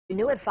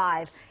New at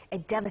 5, a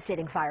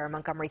devastating fire in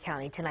Montgomery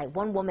County tonight.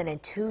 One woman and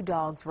 2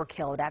 dogs were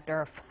killed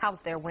after a house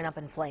there went up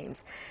in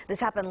flames. This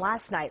happened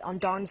last night on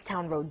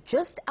Darnestown Road,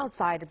 just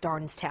outside of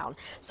Darnestown.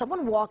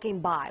 Someone walking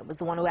by was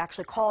the one who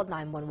actually called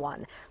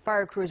 911.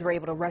 Fire crews were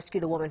able to rescue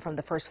the woman from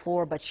the first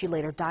floor, but she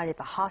later died at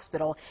the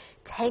hospital.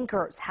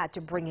 Tankers had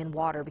to bring in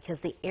water because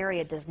the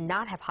area does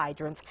not have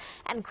hydrants,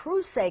 and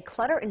crews say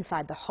clutter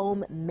inside the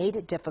home made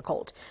it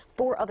difficult.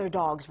 4 other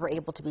dogs were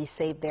able to be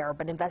saved there,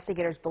 but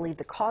investigators believe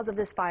the cause of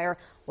this fire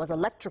was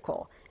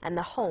electrical, and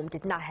the home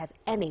did not have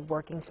any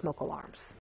working smoke alarms.